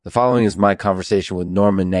The following is my conversation with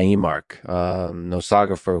Naimark, a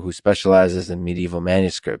Nosographer who specializes in medieval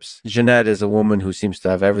manuscripts. Jeannette is a woman who seems to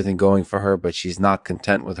have everything going for her, but she's not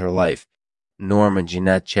content with her life. Norm and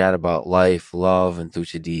Jeannette chat about life, love, and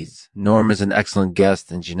Thucydides. Norm is an excellent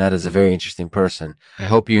guest, and Jeannette is a very interesting person. I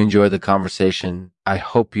hope you enjoy the conversation.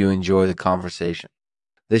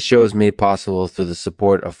 This show is made possible through the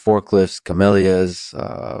support of Camellias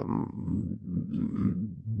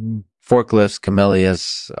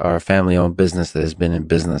are a family-owned business that has been in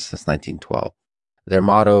business since 1912. Their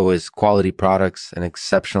motto is quality products and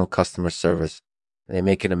exceptional customer service. They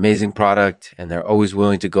make an amazing product, and they're always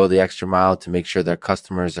willing to go the extra mile to make sure their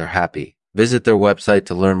customers are happy. Visit their website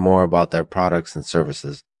to learn more about their products and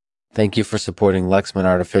services. Thank you for supporting Lexman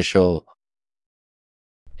Artificial.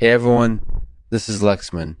 Hey everyone, this is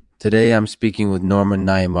Lexman. Today I'm speaking with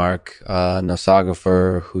Naimark, a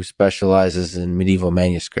Nosographer who specializes in medieval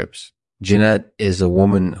manuscripts. Jeannette is a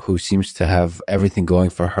woman who seems to have everything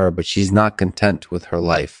going for her, but she's not content with her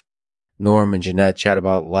life. Norm and Jeannette chat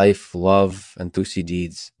about life, love, and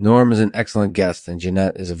Thucydides. Norm is an excellent guest, and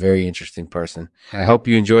Jeannette is a very interesting person. I hope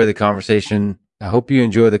you enjoy the conversation. Hey,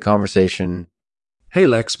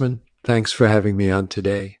 Lexman. Thanks for having me on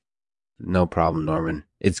today. No problem, Norman.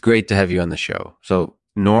 It's great to have you on the show. So,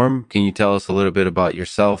 Norm, can you tell us a little bit about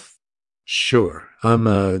yourself? Sure. I'm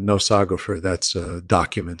a nosographer. That's a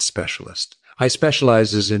document specialist. I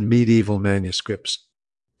specialize in medieval manuscripts.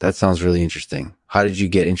 That sounds really interesting. How did you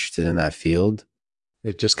get interested in that field?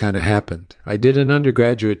 It just kind of happened. I did an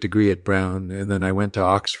undergraduate degree at Brown, and then I went to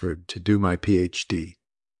Oxford to do my PhD.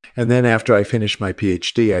 And then after I finished my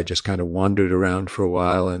PhD, I just kind of wandered around for a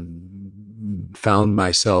while and found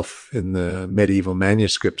myself in the medieval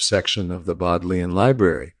manuscript section of the Bodleian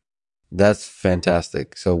Library. That's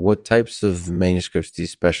fantastic. So what types of manuscripts do you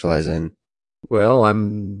specialize in? Well,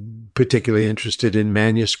 I'm particularly interested in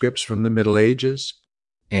manuscripts from the Middle Ages.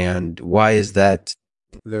 And why is that?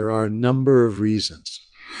 There are a number of reasons.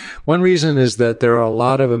 One reason is that there are a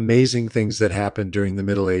lot of amazing things that happened during the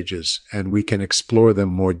Middle Ages, and we can explore them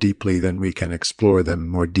more deeply than we can explore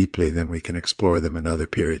them in other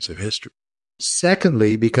periods of history.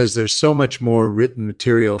 Secondly, because there's so much more written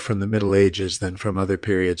material from the Middle Ages than from other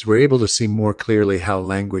periods, we're able to see more clearly how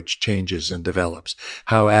language changes and develops,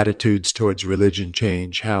 how attitudes towards religion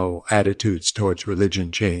change, how ideas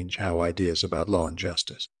about law and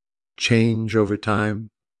justice change over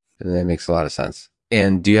time. That makes a lot of sense.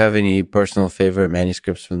 And do you have any personal favorite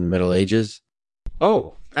manuscripts from the Middle Ages?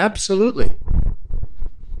 Oh, absolutely.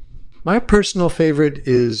 My personal favorite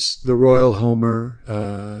is the Royal Homer,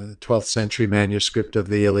 12th century manuscript of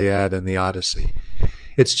the Iliad and the Odyssey.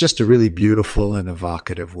 It's just a really beautiful and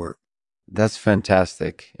evocative work. That's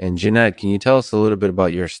fantastic. And Jeannette, can you tell us a little bit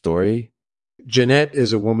about your story? Jeannette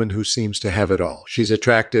is a woman who seems to have it all. She's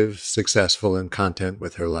attractive, successful, and content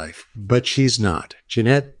with her life. But she's not.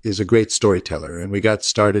 Jeannette is a great storyteller, and we got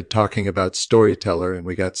started talking about stories.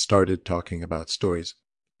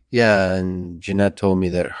 Yeah, and Jeannette told me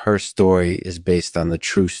that her story is based on the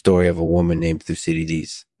true story of a woman named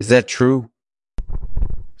Thucydides. Is that true?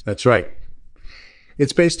 That's right.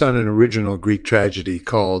 It's based on an original Greek tragedy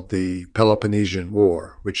called the Peloponnesian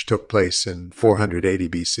War, which took place in 480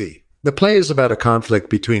 BC. The play is about a conflict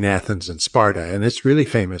between Athens and Sparta, and it's really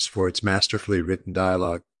famous for its masterfully written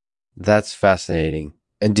dialogue. That's fascinating.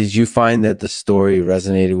 And did you find that the story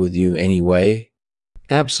resonated with you anyway?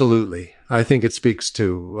 Absolutely. I think it speaks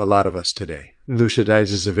to a lot of us today.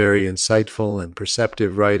 Thucydides is a very insightful and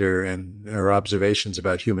perceptive writer, and her observations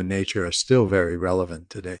about human nature are still very relevant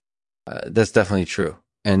today. That's definitely true.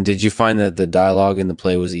 And did you find that the dialogue in the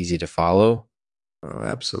play was easy to follow? Oh,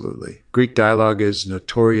 absolutely. Greek dialogue is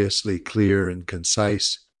notoriously clear and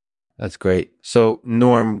concise. That's great. So,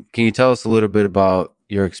 Norm, can you tell us a little bit about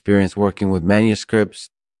your experience working with manuscripts?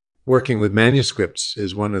 Working with manuscripts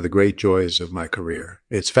is one of the great joys of my career.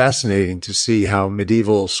 It's fascinating to see how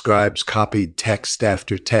medieval scribes copied text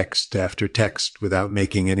after text after text without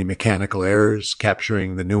making any mechanical errors,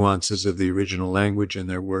 capturing the nuances of the original language in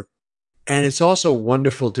their work. And it's also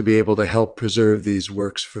wonderful to be able to help preserve these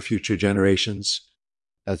works for future generations.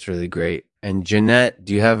 That's really great. And Jeannette,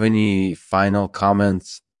 do you have any final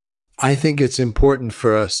comments? I think it's important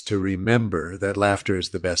for us to remember that laughter is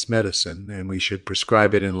the best medicine, and we should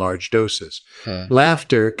prescribe it in large doses.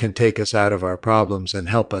 Laughter can take us out of our problems and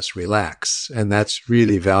help us relax, and that's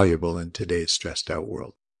really valuable in today's stressed-out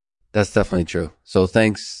world. That's definitely true. So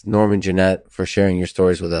thanks, Norm and Jeannette, for sharing your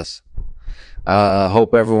stories with us. I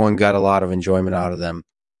hope everyone got a lot of enjoyment out of them.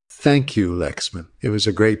 Thank you, Lexman. It was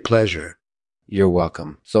a great pleasure. You're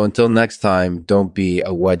welcome. So until next time, don't be a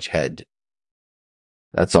wedgehead.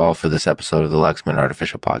 That's all for this episode of the Lexman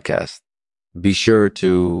Artificial Podcast. Be sure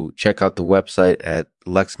to check out the website at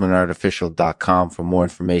lexmanartificial.com for more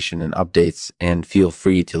information and updates, and feel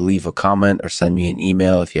free to leave a comment or send me an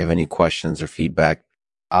email if you have any questions or feedback.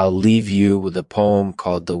 I'll leave you with a poem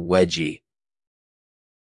called The Wedgie.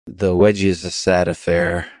 The wedgie is a sad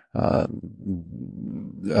affair, common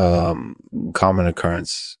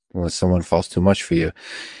occurrence when someone falls too much for you.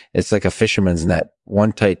 It's like a fisherman's net,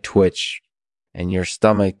 one tight twitch, and your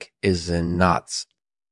stomach is in knots.